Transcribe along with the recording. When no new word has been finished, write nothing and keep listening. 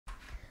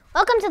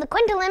Welcome to the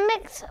Quint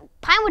Olympics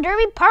Pinewood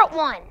Derby Part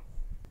 1.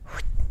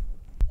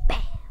 Bam.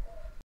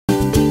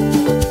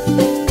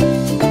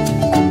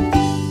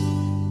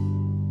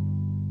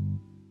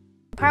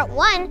 Part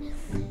 1,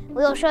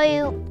 we'll show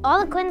you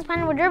all the Quint's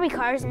Pinewood Derby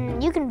cars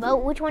and you can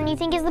vote which one you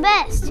think is the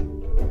best.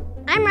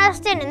 I'm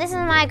Rustin and this is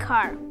my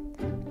car.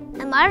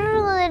 I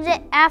modeled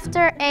it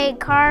after a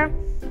car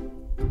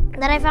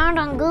that I found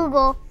on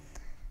Google.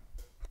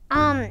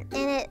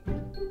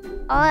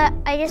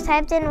 I just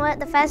typed in what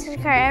the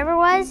fastest car ever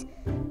was,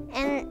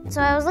 and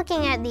so I was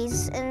looking at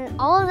these, and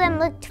all of them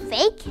looked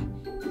fake,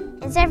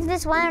 except for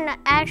this one that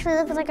actually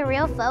looked like a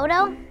real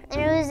photo, and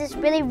it was this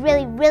really,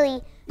 really,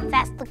 really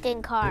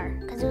fast-looking car,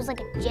 because it was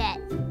like a jet.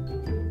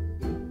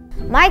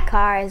 My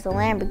car is a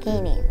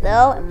Lamborghini,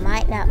 though it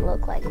might not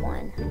look like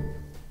one.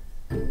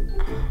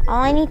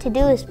 All I need to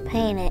do is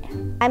paint it.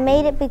 I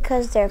made it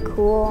because they're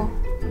cool.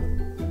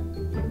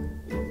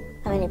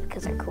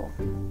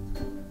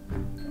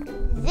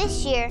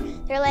 This year,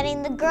 they're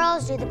letting the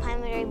girls do the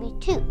Pinewood Derby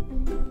too.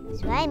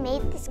 So I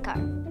made this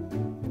car.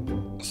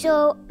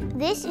 So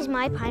this is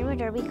my Pinewood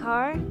Derby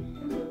car.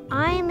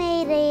 I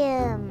made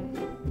I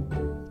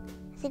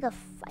think a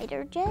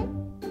fighter jet.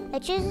 I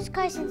chose this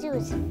car since it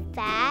was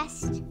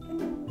fast.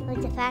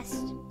 It's a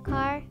fast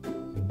car,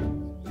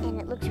 and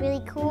it looks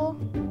really cool.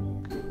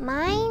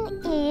 Mine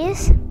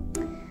is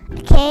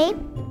a K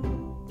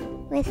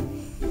with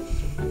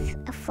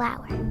a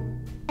flower,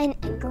 an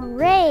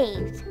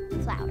engraved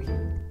flower.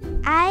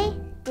 I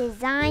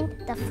designed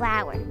the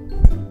flower.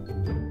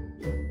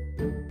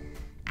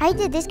 I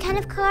did this kind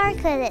of car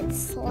because it's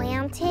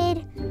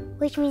slanted,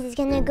 which means it's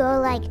gonna go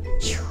like,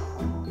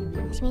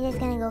 which means it's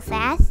gonna go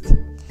fast.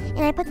 And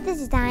I put this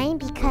design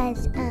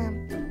because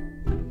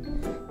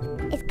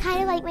it's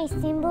kind of like my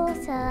symbol,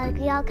 so like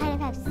we all kind of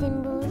have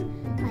symbols,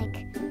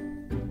 like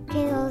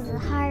K goes to the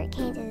heart,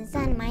 K to the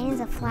sun, mine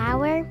is a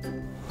flower.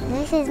 And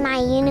this is my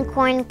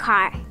unicorn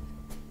car.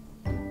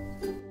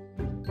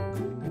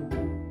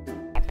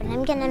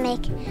 I'm gonna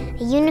make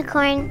a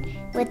unicorn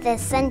with the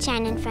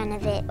sunshine in front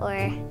of it or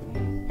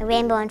a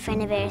rainbow in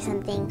front of it or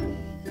something.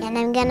 And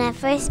I'm gonna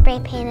first spray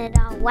paint it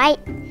all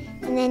white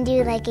and then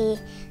do like a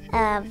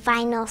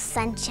vinyl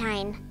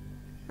sunshine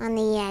on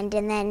the end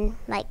and then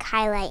like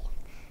highlight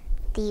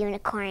the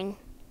unicorn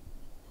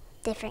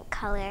different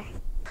color.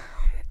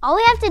 All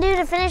we have to do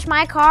to finish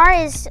my car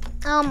is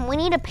we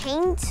need to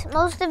paint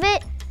most of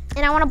it,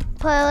 and I want to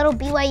put a little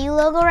BYU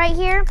logo right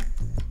here.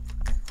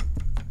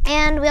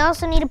 And we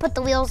also need to put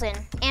the wheels in,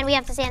 and we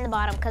have to sand the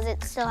bottom because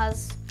it still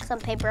has some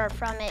paper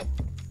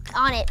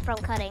on it from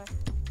cutting.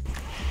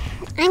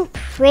 I'm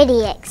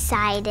pretty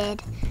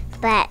excited,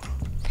 but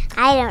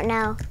I don't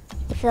know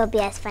if it'll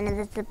be as fun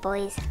as the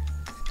boys.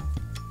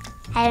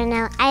 I don't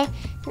know.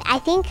 I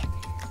think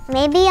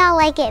maybe I'll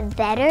like it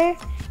better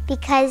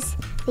because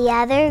the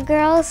other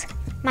girls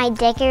might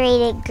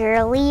decorate it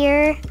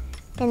girlier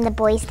than the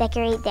boys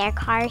decorate their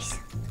cars.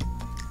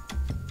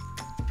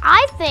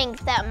 I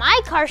think that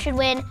my car should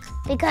win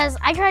because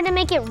I tried to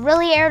make it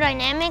really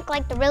aerodynamic,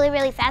 like the really,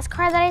 really fast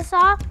car that I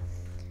saw.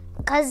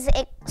 Because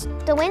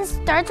the wind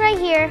starts right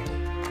here,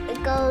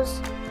 it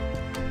goes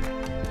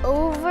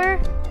over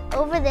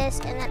this,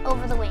 and then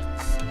over the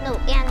wings. No,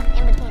 and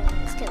in between the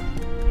wings too.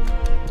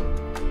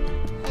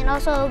 And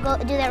also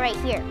do that right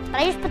here.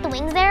 But I just put the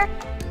wings there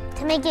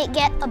to make it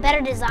get a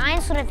better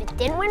design, so that if it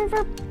didn't win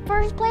for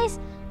first place,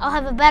 I'll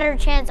have a better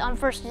chance on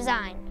first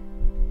design.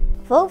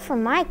 Vote for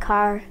my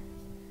car.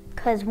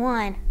 Because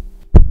 1,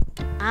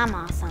 I'm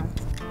awesome,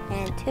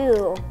 and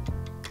 2,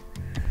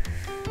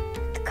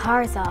 the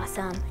car's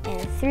awesome,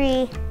 and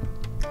 3,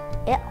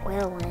 it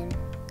will win.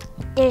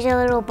 There's a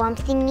little bump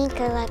thingy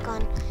because like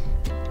on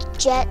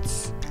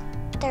jets,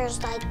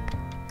 there's like,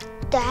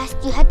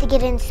 you have to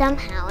get in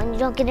somehow, and you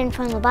don't get in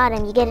from the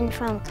bottom, you get in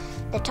from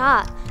the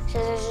top. So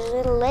there's a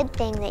little lid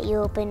thing that you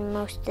open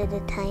most of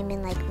the time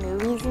in like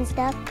movies and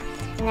stuff,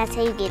 and that's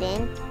how you get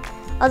in.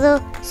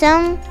 Although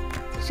some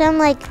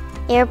like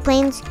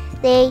airplanes,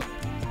 they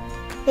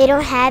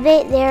don't have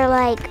it. They're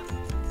like,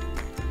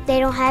 they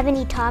don't have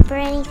any top or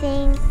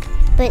anything.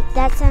 But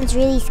that sounds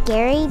really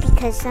scary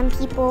because some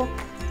people,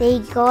 they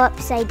go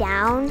upside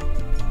down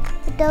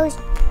with those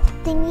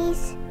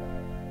thingies.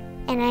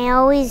 And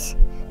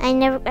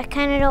I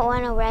kind of don't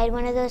want to ride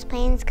one of those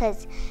planes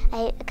because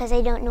I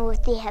don't know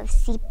if they have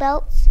seat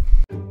belts.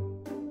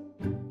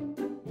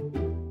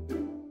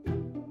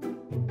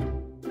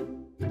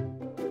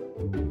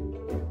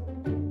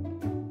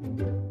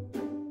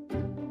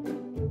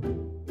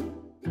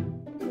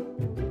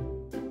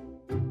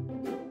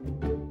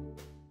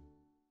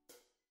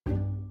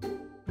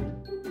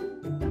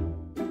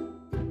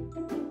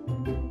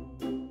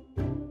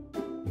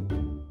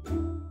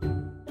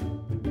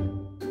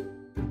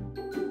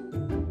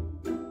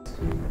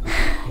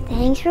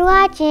 Thanks for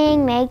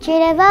watching. Make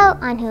sure to vote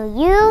on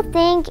who you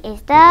think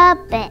is the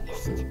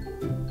best.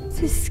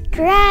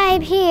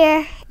 Subscribe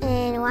here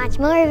and watch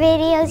more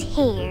videos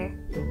here.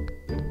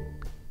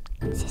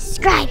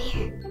 Subscribe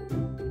here.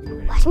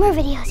 Watch more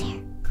videos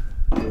here.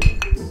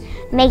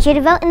 Make sure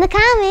to vote in the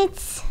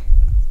comments.